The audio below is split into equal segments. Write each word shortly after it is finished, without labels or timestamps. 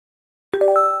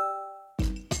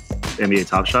NBA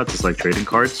Top Shots is like trading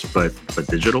cards, but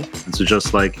digital. And so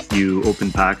just like you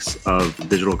open packs of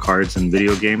digital cards in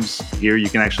video games, here you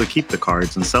can actually keep the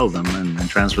cards and sell them and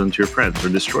transfer them to your friends or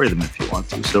destroy them if you want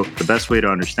to. So the best way to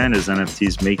understand is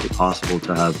NFTs make it possible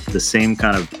to have the same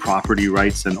kind of property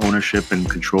rights and ownership and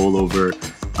control over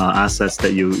assets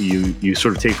that you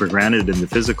sort of take for granted in the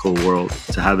physical world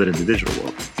to have it in the digital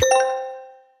world.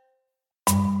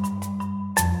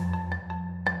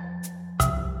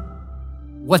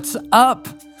 What's up?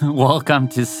 Welcome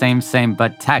to Same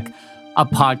But Tech, a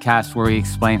podcast where we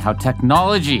explain how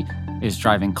technology is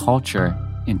driving culture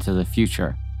into the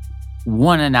future,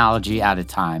 one analogy at a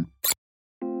time.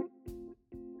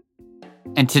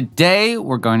 And today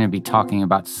we're going to be talking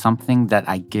about something that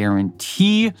I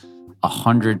guarantee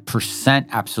 100%,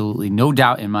 absolutely no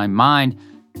doubt in my mind,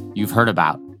 you've heard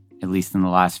about, at least in the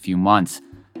last few months.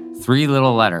 3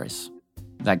 little letters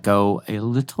that go a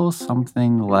little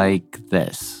something like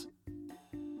this.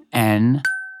 NFT.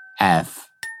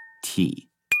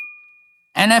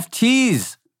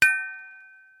 NFTs.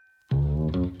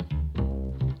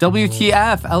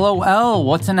 WTF, LOL,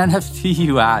 what's an NFT,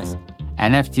 you ask?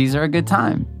 NFTs are a good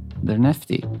time. They're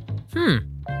nifty.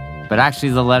 But actually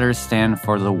the letters stand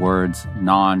for the words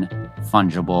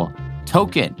non-fungible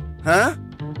token. Huh?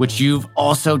 Which you've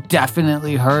also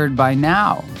definitely heard by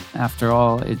now. After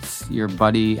all, it's your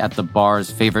buddy at the bar's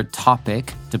favorite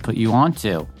topic to put you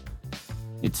onto.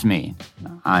 It's me.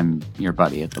 I'm your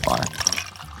buddy at the bar.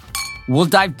 We'll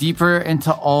dive deeper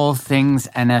into all things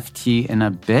NFT in a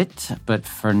bit, but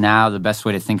for now, the best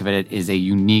way to think of it is a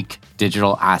unique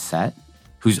digital asset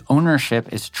whose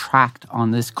ownership is tracked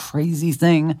on this crazy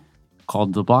thing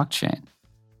called the blockchain.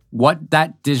 What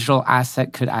that digital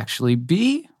asset could actually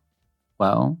be?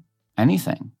 Well,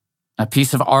 anything. A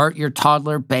piece of art your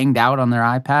toddler banged out on their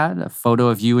iPad, a photo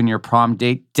of you and your prom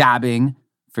date dabbing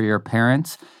for your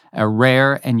parents, a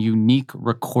rare and unique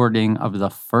recording of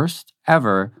the first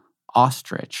ever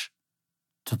ostrich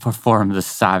to perform the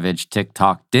savage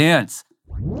TikTok dance.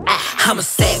 I'm a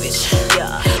savage.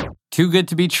 Yeah. Too good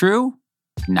to be true?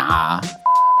 Nah.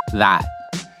 That.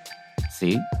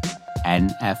 See?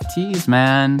 NFTs,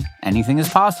 man. Anything is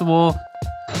possible.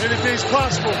 Anything's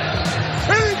possible.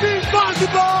 Anything's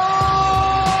possible!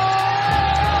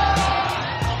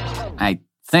 I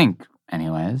think,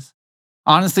 anyways.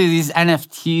 Honestly, these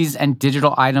NFTs and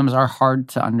digital items are hard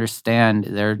to understand.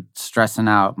 They're stressing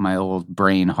out my old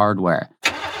brain hardware.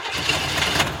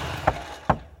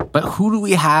 But who do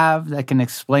we have that can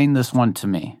explain this one to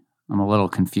me? I'm a little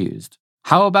confused.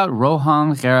 How about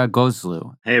Rohan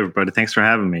Garagozlu? Hey, everybody. Thanks for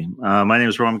having me. My name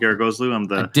is Rohan Garagozlu.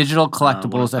 I'm a digital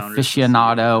collectibles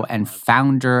aficionado and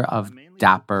founder of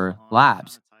Dapper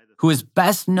Labs, who is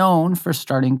best known for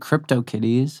starting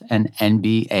CryptoKitties and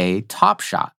NBA Top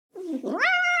Shot.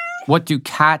 What do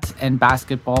cats and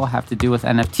basketball have to do with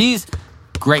NFTs?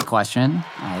 Great question.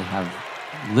 I have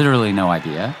literally no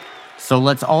idea. So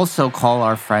let's also call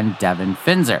our friend Devin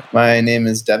Finzer. My name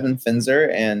is Devin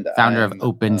Finzer, and founder of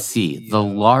OpenSea, the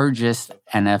largest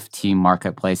NFT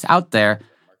marketplace out there,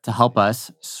 to help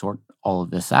us sort all of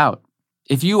this out.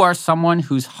 If you are someone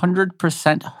who's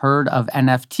 100% heard of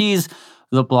NFTs,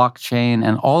 the blockchain,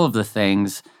 and all of the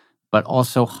things, but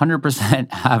also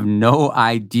 100% have no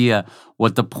idea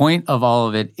what the point of all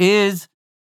of it is,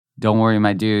 don't worry,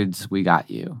 my dudes, we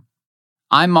got you.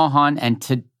 I'm Mohan, and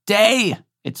today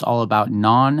it's all about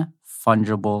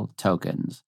non-fungible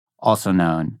tokens, also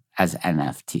known as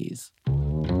NFTs.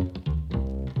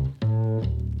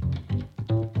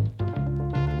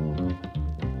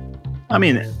 I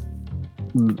mean,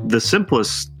 the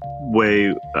simplest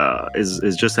way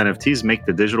is just NFTs make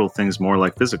the digital things more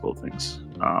like physical things.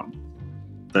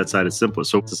 That's at its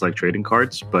simplest. So it's like trading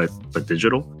cards, but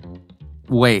digital.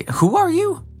 Wait, who are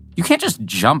you? You can't just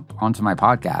jump onto my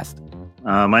podcast.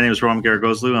 My name is Rohan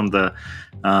Garagozlu. I'm the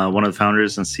one of the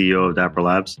founders and CEO of Dapper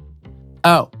Labs.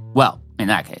 Oh, well, in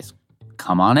that case,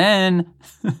 come on in.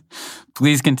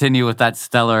 Please continue with that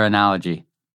stellar analogy.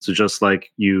 So just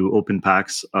like you open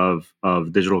packs of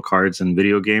digital cards in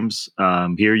video games,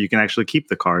 here you can actually keep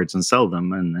the cards and sell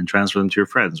them and transfer them to your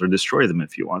friends or destroy them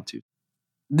if you want to.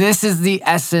 This is the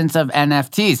essence of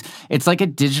NFTs. It's like a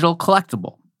digital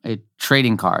collectible, a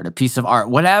trading card, a piece of art,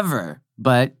 whatever,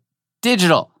 but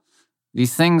digital.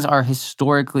 These things are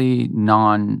historically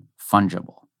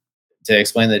non-fungible. To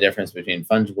explain the difference between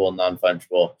fungible and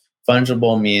non-fungible,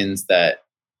 fungible means that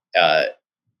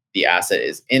the asset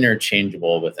is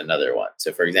interchangeable with another one.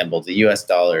 So, for example, the US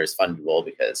dollar is fungible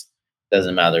because it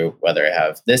doesn't matter whether I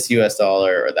have this US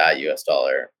dollar or that US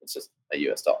dollar. It's just a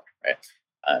US dollar, right?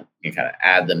 You can kind of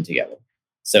add them together.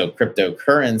 So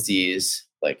cryptocurrencies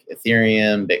like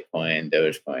Ethereum, Bitcoin,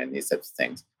 Dogecoin, these types of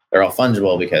things. They're all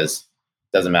fungible because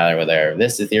it doesn't matter whether they're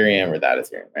this Ethereum or that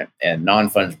Ethereum, right? And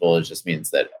non-fungible just means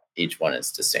that each one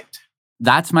is distinct.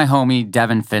 That's my homie,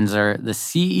 Devin Finzer, the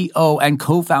CEO and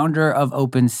co-founder of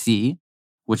OpenSea,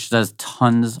 which does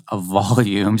tons of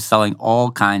volume, selling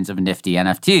all kinds of nifty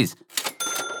NFTs.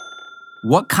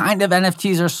 What kind of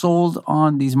NFTs are sold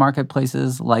on these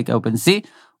marketplaces like OpenSea?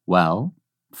 Well,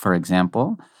 for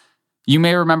example, you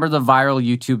may remember the viral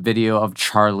YouTube video of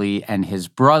Charlie and his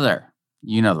brother.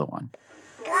 You know the one.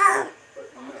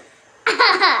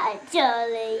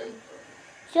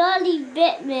 Charlie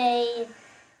bit me.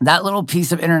 That little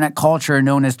piece of internet culture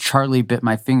known as Charlie Bit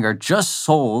My Finger just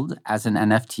sold as an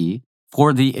NFT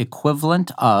for the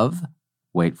equivalent of,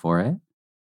 wait for it,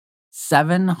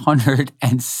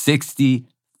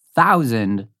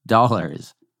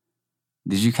 $760,000.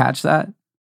 Did you catch that?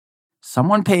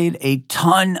 Someone paid a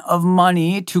ton of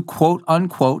money to quote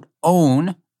unquote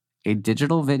own a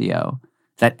digital video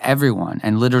that everyone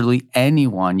and literally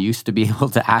anyone used to be able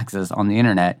to access on the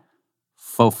internet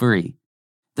for free.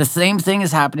 The same thing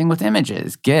is happening with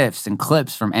images, GIFs, and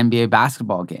clips from NBA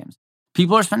basketball games.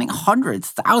 People are spending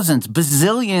hundreds, thousands,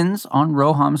 bazillions on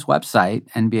Roham's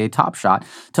website, NBA Top Shot,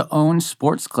 to own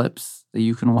sports clips that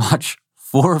you can watch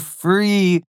for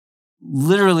free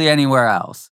literally anywhere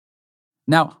else.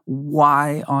 Now,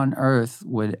 why on earth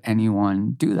would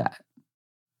anyone do that?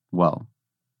 Well,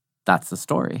 that's the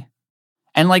story.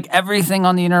 And like everything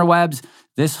on the interwebs,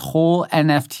 this whole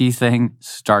NFT thing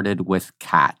started with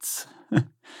cats.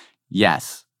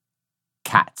 Yes,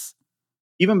 cats.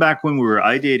 Even back when we were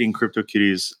ideating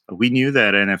CryptoKitties, we knew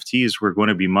that NFTs were going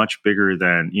to be much bigger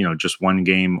than, just one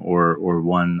game or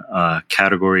one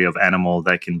category of animal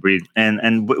that can breed. And I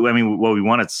mean, well, we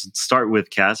wanted to start with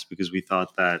cats because we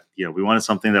thought that, we wanted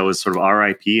something that was sort of our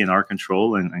IP and our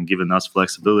control and giving us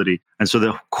flexibility. And so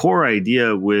the core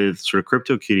idea with sort of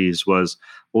CryptoKitties was,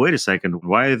 well, wait a second,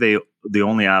 why are they the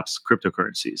only apps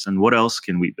cryptocurrencies? And what else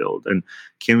can we build? And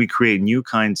can we create new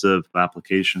kinds of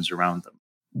applications around them?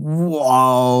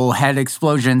 Whoa, head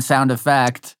explosion sound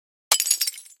effect.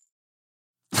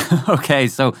 Okay,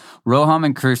 so Roham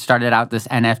and crew started out this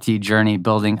NFT journey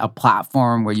building a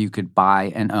platform where you could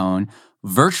buy and own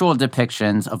virtual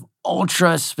depictions of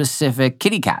ultra-specific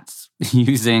kitty cats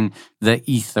using the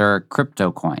Ether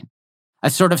crypto coin, a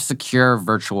sort of secure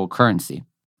virtual currency.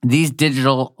 These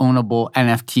digital ownable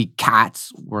NFT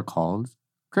cats were called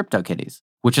CryptoKitties,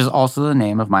 which is also the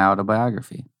name of my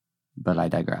autobiography. But I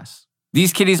digress.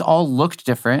 These kitties all looked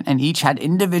different and each had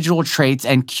individual traits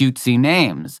and cutesy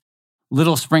names.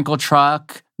 Little Sprinkle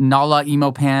Truck, Nala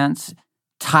Emo Pants,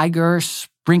 Tiger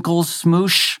Sprinkles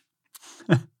Smoosh.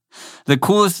 The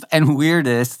coolest and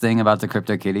weirdest thing about the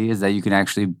CryptoKitty is that you can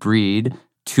actually breed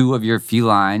two of your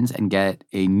felines and get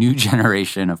a new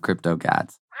generation of crypto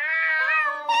cats.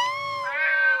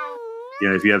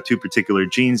 If you have two particular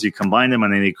genes, you combine them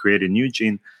and then they create a new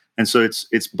gene. And so it's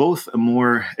both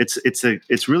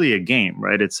it's really a game,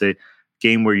 right? It's a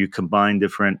game where you combine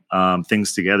different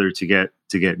things together to get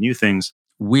new things.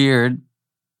 Weird,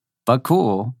 but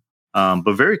cool.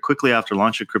 But very quickly after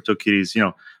launching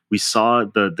CryptoKitties, we saw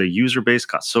the user base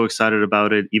got so excited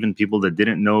about it. Even people that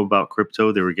didn't know about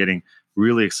crypto, they were getting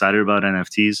really excited about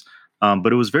NFTs.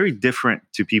 But it was very different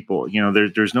to people.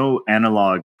 There's no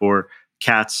analog for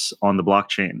cats on the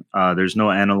blockchain. There's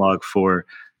no analog for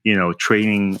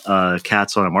trading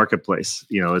cats on a marketplace.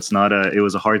 It's not it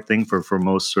was a hard thing for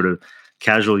most sort of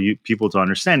casual people to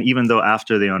understand, even though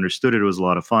after they understood it was a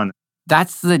lot of fun.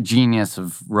 That's the genius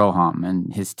of Roham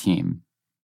and his team.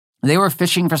 They were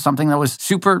fishing for something that was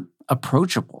super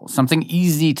approachable, something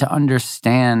easy to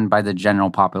understand by the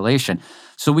general population,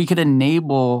 so we could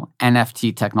enable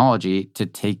NFT technology to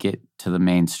take it to the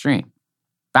mainstream.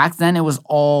 Back then, it was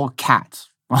all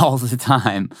cats all the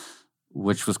time,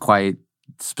 which was quite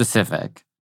specific.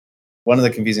 One of the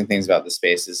confusing things about the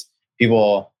space is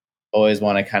people always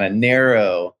want to kind of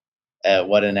narrow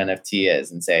what an NFT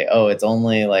is and say, oh, it's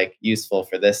only like useful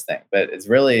for this thing. But it's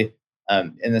really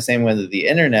in the same way that the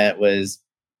internet was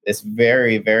this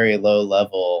very, very low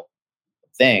level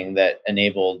thing that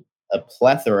enabled a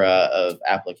plethora of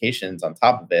applications on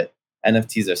top of it.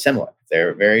 NFTs are similar.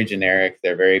 They're very generic.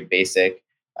 They're very basic,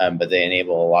 but they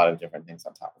enable a lot of different things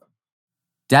on top of them.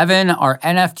 Devin, our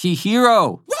NFT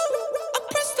hero.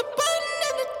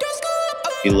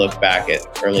 If you look back at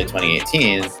early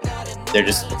 2018, they're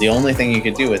just the only thing you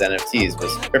could do with NFTs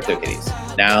was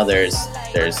CryptoKitties. Now there's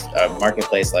a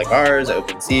marketplace like ours,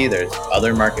 OpenSea. There's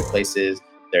other marketplaces.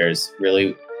 There's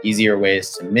really easier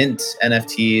ways to mint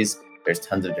NFTs. There's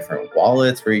tons of different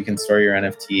wallets where you can store your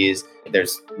NFTs.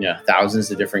 There's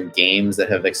thousands of different games that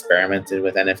have experimented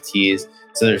with NFTs.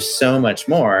 So there's so much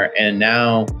more. And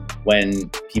now when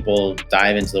people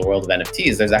dive into the world of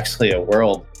NFTs, there's actually a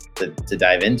world to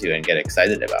dive into and get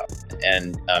excited about.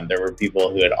 And there were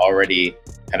people who had already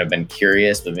kind of been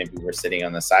curious, but maybe were sitting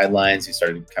on the sidelines who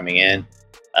started coming in.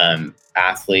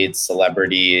 Athletes,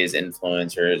 celebrities,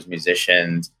 influencers,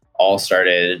 musicians all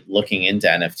started looking into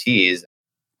NFTs.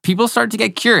 People started to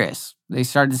get curious. They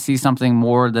started to see something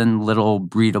more than little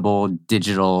breedable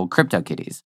digital crypto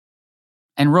kitties.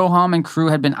 And Roham and crew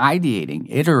had been ideating,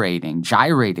 iterating,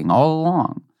 gyrating all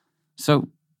along. So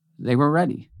they were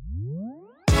ready.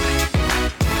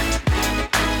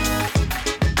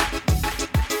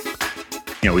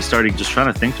 We started just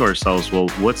trying to think to ourselves, well,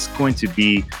 what's going to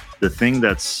be the thing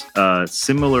that's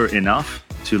similar enough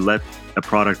to let a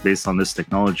product based on this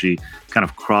technology kind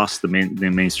of cross the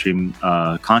mainstream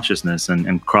consciousness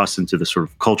and cross into the sort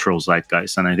of cultural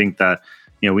zeitgeist. And I think that,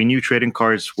 we knew trading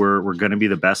cards were going to be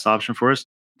the best option for us.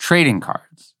 Trading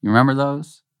cards. You remember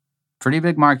those? Pretty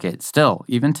big market still,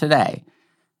 even today.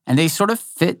 And they sort of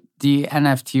fit the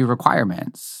NFT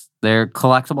requirements. They're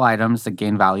collectible items that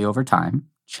gain value over time.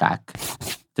 Check.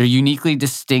 They're uniquely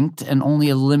distinct and only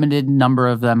a limited number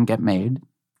of them get made.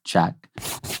 Check.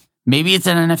 Maybe it's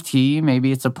an NFT.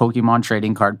 Maybe it's a Pokemon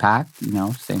trading card pack.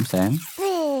 Same.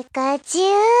 Pikachu.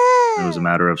 It was a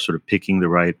matter of sort of picking the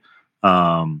right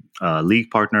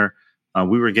league partner.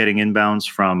 We were getting inbounds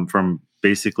from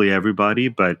basically everybody,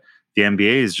 but the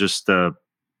NBA is just the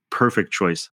perfect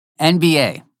choice.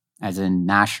 NBA, as in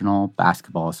National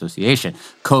Basketball Association.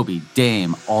 Kobe,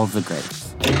 Dame, all the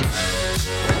greats.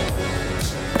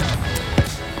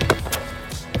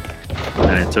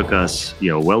 And it took us,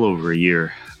 well over a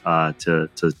year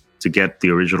to get the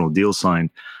original deal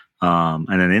signed. And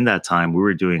then in that time, we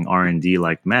were doing R&D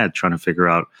like mad, trying to figure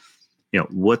out,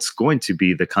 what's going to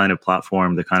be the kind of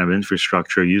platform, the kind of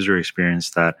infrastructure, user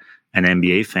experience that an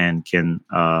NBA fan can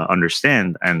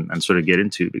understand and sort of get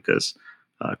into, because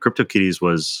CryptoKitties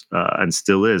was and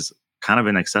still is kind of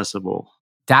inaccessible.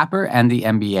 Dapper and the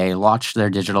NBA launched their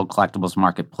digital collectibles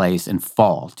marketplace in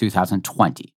fall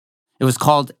 2020. It was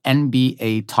called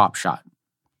NBA Top Shot.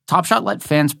 Top Shot let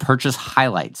fans purchase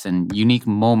highlights and unique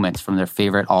moments from their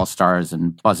favorite all-stars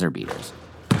and buzzer beaters.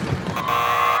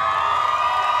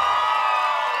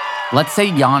 Let's say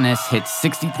Giannis hits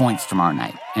 60 points tomorrow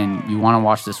night, and you want to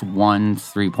watch this one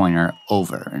three-pointer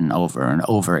over and over and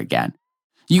over again.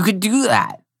 You could do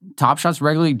that. Top Shots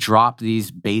regularly drop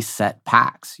these base set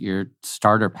packs, your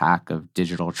starter pack of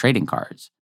digital trading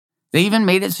cards. They even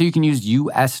made it so you can use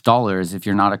US dollars if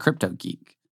you're not a crypto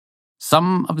geek.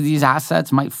 Some of these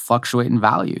assets might fluctuate in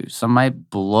value. Some might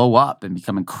blow up and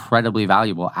become incredibly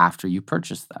valuable after you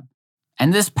purchase them.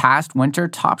 And this past winter,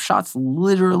 Top Shots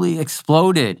literally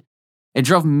exploded. It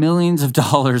drove millions of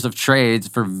dollars of trades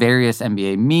for various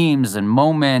NBA memes and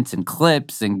moments and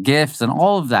clips and GIFs and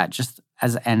all of that just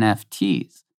as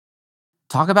NFTs.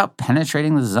 Talk about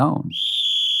penetrating the zone.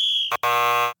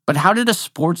 But how did a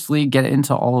sports league get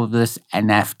into all of this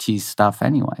NFT stuff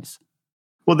anyways?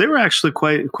 Well, they were actually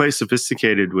quite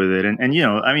sophisticated with it.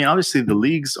 And obviously the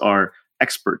leagues are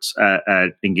experts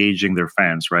at engaging their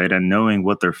fans, right? And knowing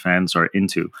what their fans are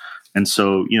into. And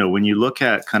so, when you look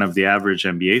at kind of the average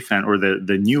NBA fan or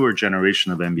the newer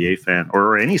generation of NBA fan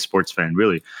or any sports fan,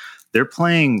 really, they're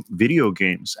playing video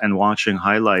games and watching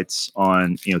highlights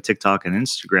on, TikTok and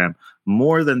Instagram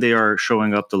more than they are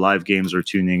showing up to live games or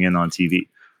tuning in on TV.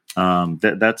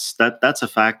 That's a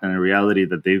fact and a reality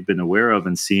that they've been aware of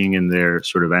and seeing in their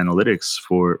sort of analytics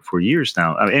for years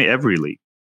now. I mean, every league.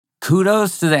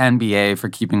 Kudos to the NBA for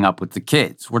keeping up with the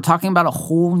kids. We're talking about a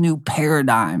whole new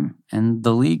paradigm, and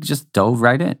the league just dove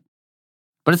right in.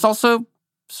 But it's also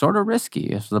sort of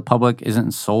risky if the public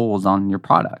isn't sold on your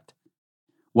product.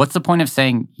 What's the point of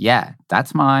saying, yeah,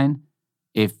 that's mine,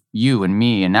 if you and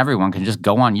me and everyone can just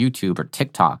go on YouTube or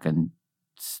TikTok and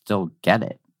still get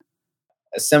it?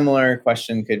 A similar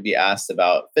question could be asked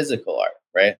about physical art,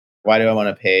 right? Why do I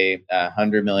want to pay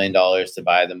 $100 million to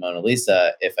buy the Mona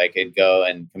Lisa if I could go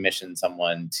and commission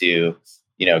someone to,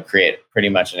 create pretty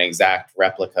much an exact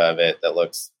replica of it that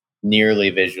looks nearly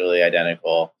visually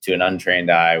identical to an untrained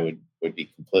eye would be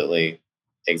completely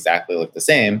exactly look the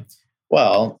same?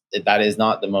 Well, that is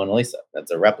not the Mona Lisa. That's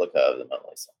a replica of the Mona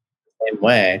Lisa. Same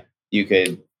way, you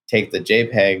could take the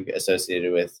JPEG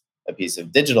associated with a piece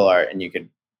of digital art and you could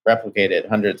replicate it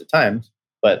hundreds of times,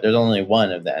 but there's only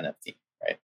one of the NFT,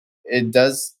 right? It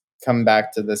does come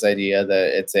back to this idea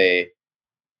that it's a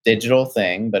digital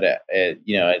thing, but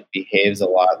it behaves a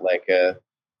lot like a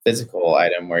physical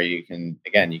item where you can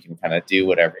kind of do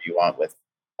whatever you want with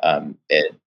So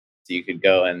you could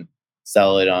go and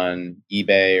sell it on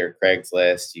eBay or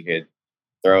Craigslist. You could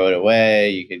throw it away.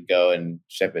 You could go and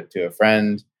ship it to a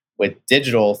friend. With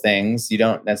digital things, you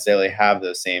don't necessarily have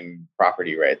those same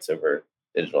property rights over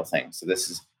digital things. So this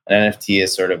is an NFT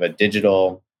is sort of a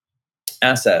digital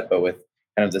asset, but with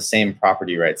kind of the same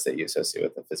property rights that you associate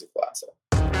with a physical asset.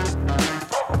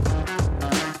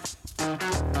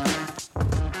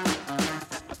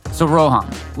 So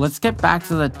Rohan, let's get back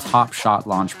to the Top Shot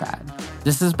Launchpad.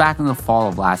 This is back in the fall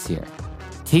of last year.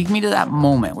 Take me to that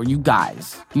moment where you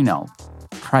guys,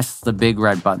 press the big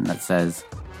red button that says,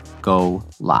 go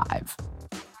live.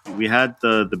 We had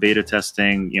the beta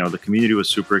testing. The community was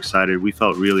super excited. We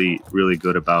felt really, really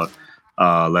good about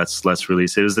let's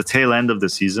release it. It was the tail end of the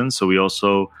season, so we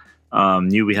also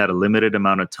knew we had a limited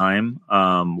amount of time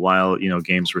while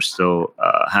games were still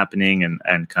happening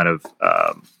and kind of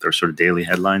their sort of daily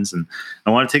headlines, and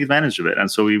I wanted to take advantage of it. And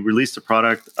so we released the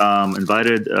product,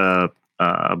 invited a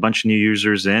bunch of new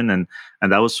users in, and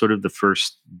that was sort of the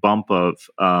first bump of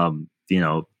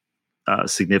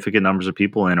significant numbers of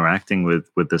people interacting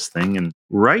with this thing. And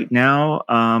right now,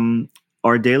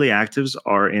 our daily actives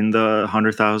are in the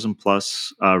 100,000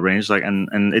 plus range. And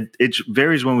it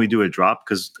varies when we do a drop,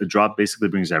 because a drop basically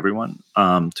brings everyone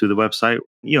to the website.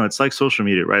 It's like social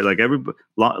media, right? Like a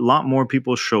lot more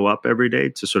people show up every day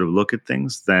to sort of look at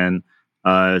things than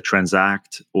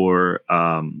transact or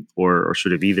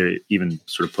sort of even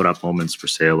sort of put up moments for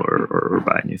sale or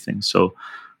buy new things. So.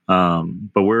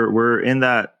 But we're in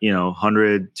that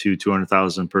 100 to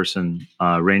 200,000 person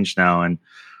range now, and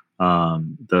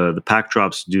the pack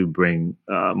drops do bring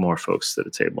more folks to the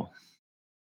table.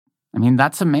 I mean,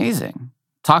 that's amazing.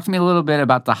 Talk to me a little bit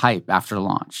about the hype after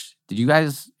launch. Did you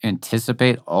guys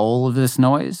anticipate all of this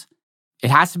noise? It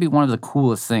has to be one of the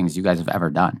coolest things you guys have ever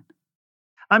done.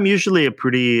 I'm usually a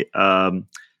pretty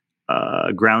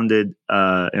grounded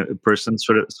person,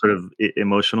 sort of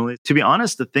emotionally. To be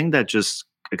honest, the thing that just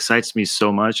excites me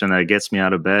so much and that gets me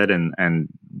out of bed and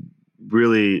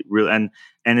really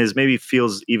and is maybe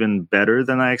feels even better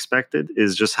than I expected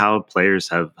is just how players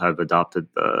have adopted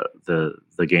the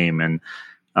game. And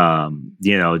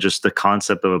just the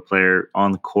concept of a player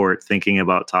on the court thinking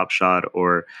about Top Shot,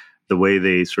 or the way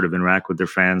they sort of interact with their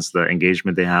fans, the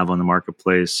engagement they have on the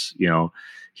marketplace,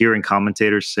 hearing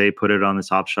commentators say put it on the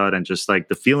Top Shot, and just like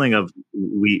the feeling of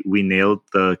we nailed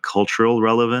the cultural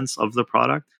relevance of the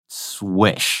product.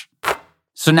 Swish.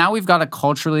 So now we've got a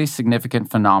culturally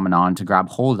significant phenomenon to grab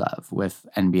hold of with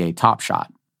NBA Top Shot.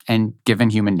 And given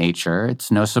human nature,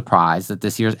 it's no surprise that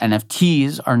this year's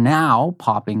NFTs are now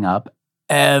popping up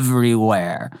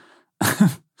everywhere.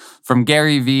 From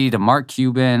Gary Vee to Mark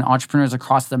Cuban, entrepreneurs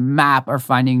across the map are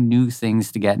finding new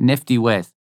things to get nifty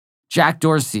with. Jack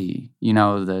Dorsey,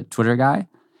 the Twitter guy,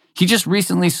 he just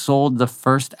recently sold the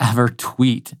first ever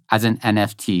tweet as an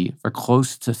NFT for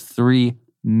close to $3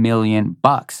 million.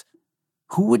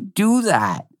 Who would do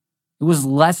that? It was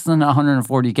less than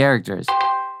 140 characters.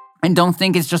 And don't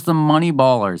think it's just the money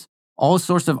ballers. All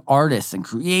sorts of artists and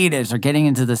creatives are getting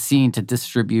into the scene to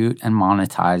distribute and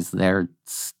monetize their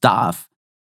stuff.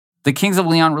 The Kings of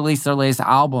Leon released their latest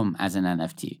album as an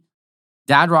NFT.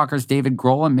 Dad Rockers David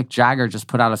Grohl and Mick Jagger just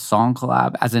put out a song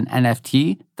collab as an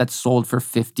NFT that sold for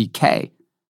 $50K.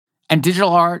 And digital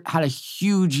art had a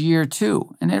huge year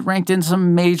too, and it ranked in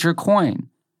some major coin.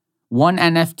 One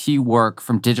NFT work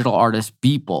from digital artist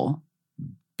Beeple,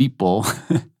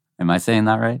 am I saying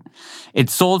that right? It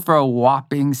sold for a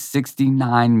whopping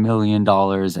 $69 million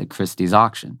at Christie's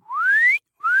auction.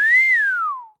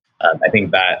 I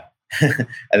think that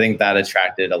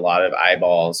attracted a lot of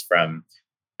eyeballs from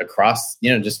across,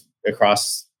 just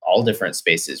across all different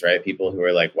spaces, right? People who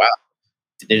were like, wow,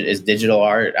 is digital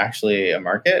art actually a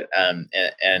market?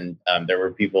 And there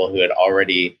were people who had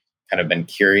already kind of been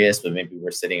curious, but maybe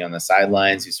were sitting on the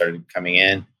sidelines who started coming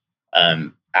in.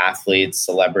 Athletes,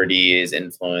 celebrities,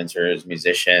 influencers,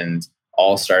 musicians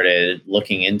all started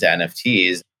looking into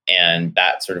NFTs. And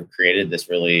that sort of created this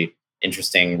really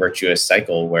interesting virtuous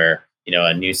cycle where,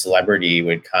 a new celebrity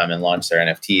would come and launch their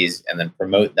NFTs and then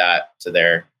promote that to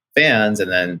their fans.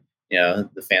 And then,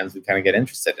 the fans would kind of get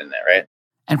interested in it, right?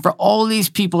 And for all these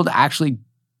people to actually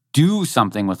do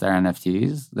something with their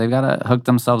NFTs, they've got to hook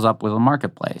themselves up with a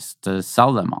marketplace to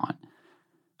sell them on.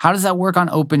 How does that work on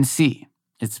OpenSea?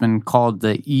 It's been called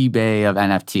the eBay of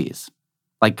NFTs.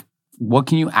 Like, what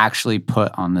can you actually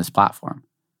put on this platform?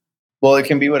 Well, it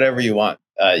can be whatever you want.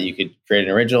 You could create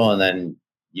an original, and then,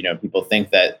 people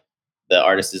think that the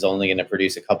artist is only going to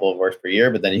produce a couple of works per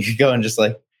year, but then you could go and just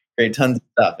like create tons of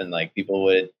stuff, and like people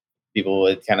would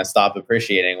kind of stop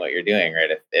appreciating what you're doing, right?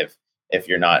 If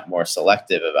you're not more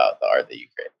selective about the art that you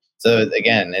create. So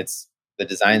again, it's the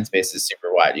design space is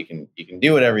super wide. You can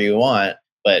do whatever you want,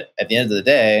 but at the end of the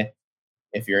day,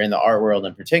 if you're in the art world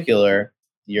in particular,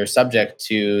 you're subject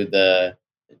to the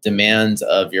demands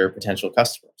of your potential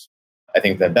customers. I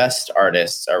think the best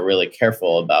artists are really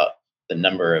careful about the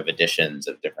number of editions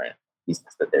of different pieces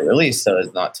that they release so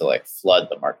as not to like flood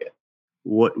the market.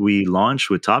 What we launched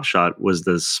with Top Shot was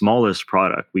the smallest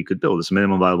product we could build, this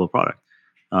minimum viable product.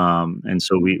 And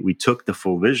so we took the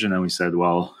full vision and we said,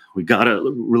 well, we got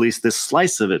to release this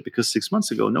slice of it because 6 months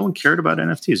ago, no one cared about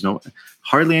NFTs.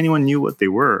 Hardly anyone knew what they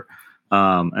were.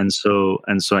 And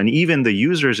even the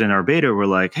users in our beta were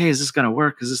like, hey, is this going to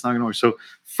work? Is this not going to work? So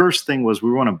first thing was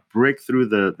we want to break through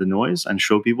the noise and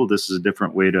show people this is a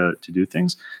different way to do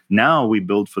things. Now we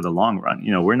build for the long run.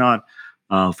 We're not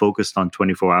focused on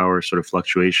 24-hour sort of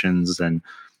fluctuations. And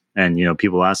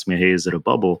people ask me, hey, is it a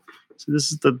bubble? So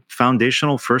this is the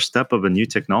foundational first step of a new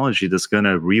technology that's going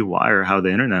to rewire how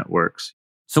the internet works.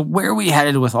 So where are we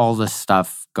headed with all this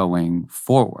stuff going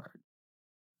forward?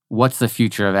 What's the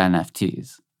future of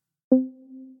NFTs?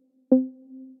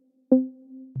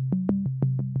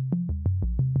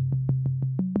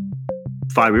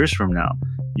 Five years from now,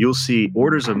 you'll see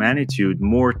orders of magnitude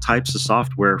more types of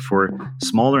software for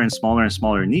smaller and smaller and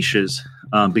smaller niches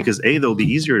because A, they'll be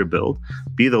easier to build,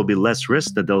 B, there'll be less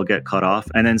risk that they'll get cut off,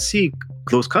 and then C,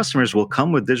 those customers will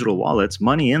come with digital wallets,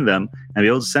 money in them, and be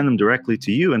able to send them directly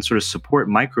to you and sort of support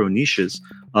micro niches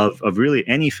of really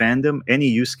any fandom, any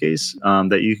use case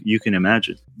that you can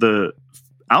imagine. The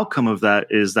outcome of that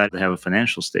is that they have a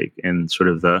financial stake in sort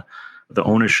of the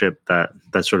ownership that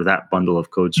sort of that bundle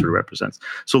of code sort of represents.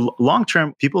 So long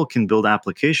term, people can build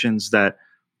applications that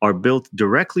are built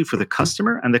directly for the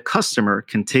customer, and the customer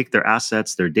can take their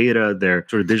assets, their data, their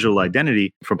sort of digital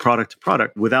identity from product to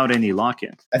product without any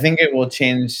lock-in. I think it will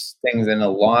change things in a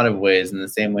lot of ways in the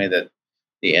same way that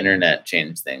the internet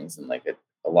changed things in like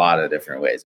a lot of different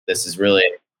ways. This is really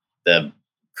the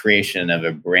creation of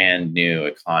a brand new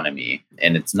economy,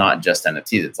 and it's not just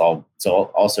NFTs. It's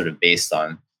all sort of based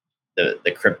on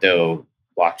the crypto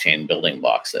blockchain building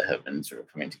blocks that have been sort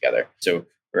of coming together. So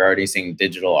we're already seeing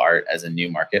digital art as a new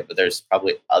market, but there's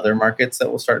probably other markets that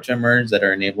will start to emerge that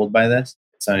are enabled by this.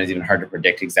 It's sometimes even hard to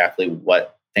predict exactly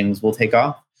what things will take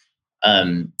off.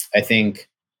 I think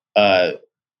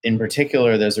in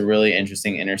particular, there's a really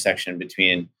interesting intersection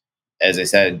between, as I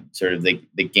said, sort of the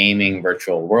gaming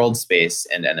virtual world space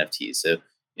and NFTs. So,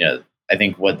 I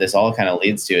think what this all kind of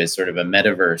leads to is sort of a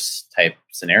metaverse type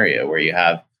scenario where you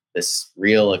have this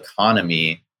real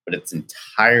economy, but it's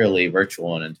entirely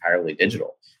virtual and entirely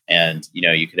digital. And,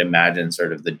 you could imagine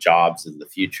sort of the jobs of the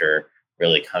future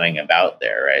really coming about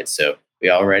there, right? So we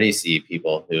already see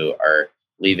people who are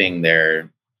leaving their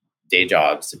day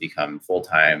jobs to become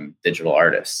full-time digital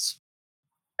artists.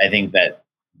 I think that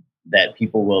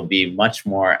people will be much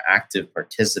more active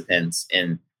participants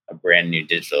in a brand new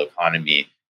digital economy.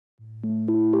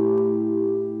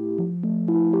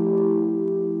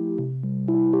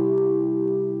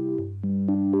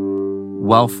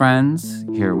 Well, friends,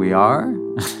 here we are.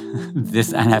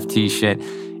 This NFT shit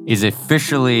is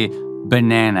officially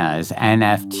bananas.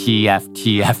 NFT.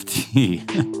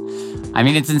 I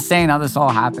mean, it's insane how this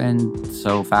all happened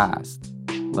so fast.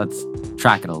 Let's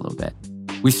track it a little bit.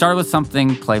 We started with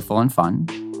something playful and fun,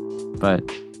 but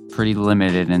pretty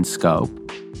limited in scope.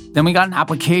 Then we got an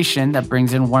application that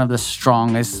brings in one of the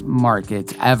strongest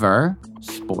markets ever,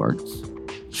 sports.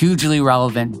 Hugely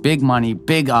relevant, big money,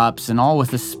 big ups, and all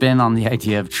with a spin on the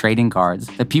idea of trading cards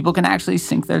that people can actually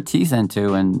sink their teeth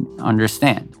into and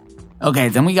understand. Okay,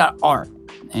 then we got art,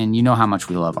 and you know how much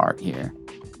we love art here.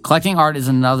 Collecting art is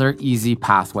another easy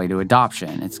pathway to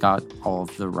adoption. It's got all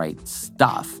of the right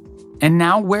stuff. And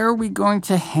now where are we going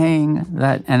to hang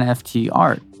that NFT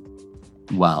art?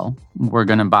 Well, we're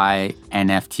going to buy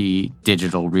NFT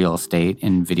digital real estate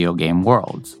in video game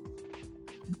worlds.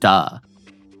 Duh.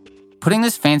 Putting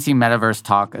this fancy metaverse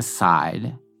talk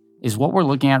aside, is what we're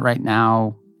looking at right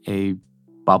now a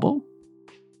bubble?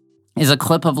 Is a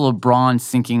clip of LeBron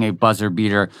sinking a buzzer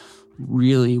beater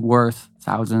really worth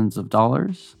thousands of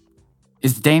dollars?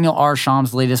 Is Daniel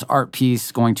Arsham's latest art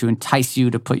piece going to entice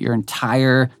you to put your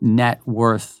entire net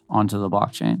worth onto the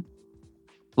blockchain?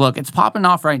 Look, it's popping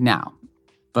off right now,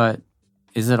 but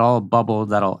is it all a bubble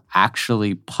that'll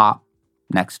actually pop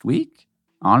next week?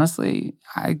 Honestly,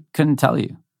 I couldn't tell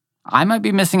you. I might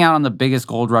be missing out on the biggest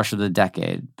gold rush of the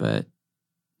decade, but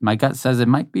my gut says it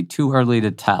might be too early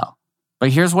to tell. But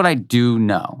here's what I do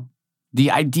know. The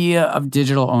idea of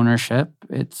digital ownership,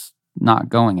 it's not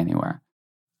going anywhere.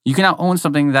 You can now own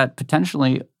something that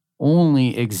potentially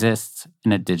only exists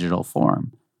in a digital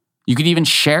form. You could even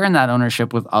share in that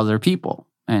ownership with other people,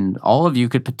 And all of you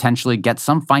could potentially get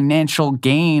some financial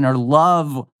gain or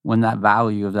love when that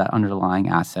value of that underlying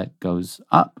asset goes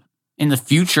up. In the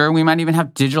future, we might even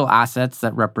have digital assets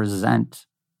that represent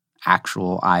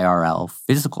actual IRL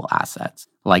physical assets,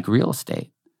 like real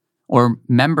estate, or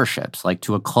memberships, like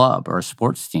to a club or a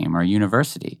sports team or a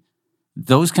university.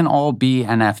 Those can all be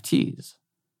NFTs.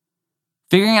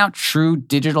 Figuring out true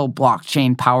digital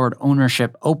blockchain-powered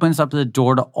ownership opens up the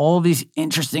door to all these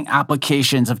interesting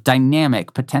applications of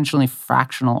dynamic, potentially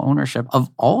fractional ownership of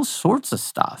all sorts of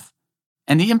stuff.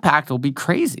 And the impact will be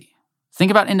crazy. Think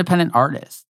about independent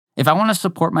artists. If I want to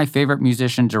support my favorite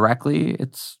musician directly,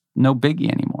 it's no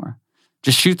biggie anymore.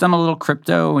 Just shoot them a little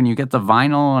crypto and you get the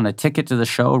vinyl and a ticket to the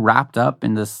show wrapped up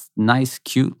in this nice,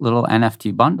 cute little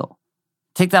NFT bundle.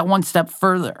 Take that one step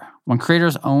further. When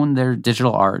creators own their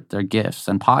digital art, their gifts,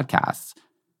 and podcasts,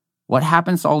 what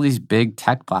happens to all these big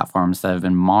tech platforms that have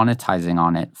been monetizing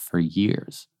on it for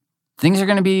years? Things are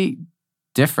going to be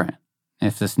different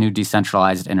if this new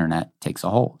decentralized internet takes a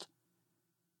hold.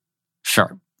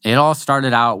 Sure, it all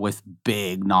started out with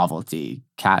big novelty,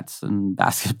 cats and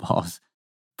basketballs.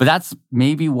 But that's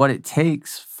maybe what it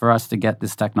takes for us to get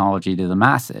this technology to the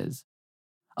masses.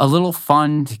 A little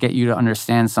fun to get you to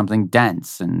understand something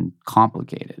dense and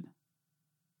complicated.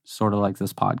 Sort of like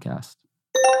this podcast.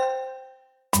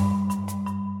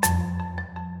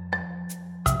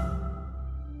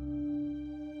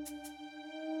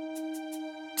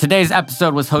 Today's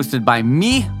episode was hosted by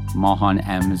me, Mohan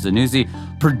M. Zanuzzi,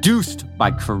 produced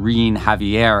by Karine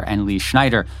Javier and Lee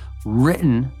Schneider,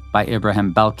 written by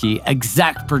Ibrahim Belki,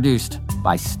 exec produced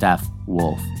by Steph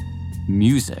Wolf,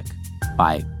 music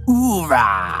by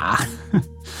Oora.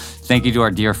 Thank you to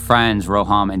our dear friends,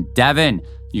 Roham and Devin.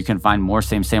 You can find more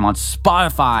Same Same on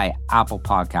Spotify, Apple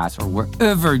Podcasts, or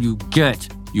wherever you get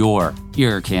your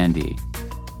ear candy.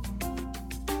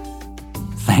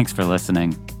 Thanks for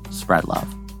listening. Spread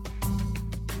love.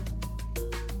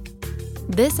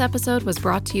 This episode was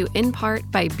brought to you in part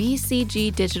by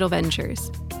BCG Digital Ventures.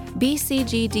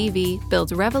 BCG DV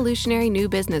builds revolutionary new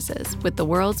businesses with the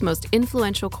world's most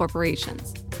influential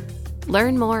corporations.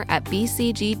 Learn more at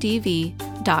bcgdv.com.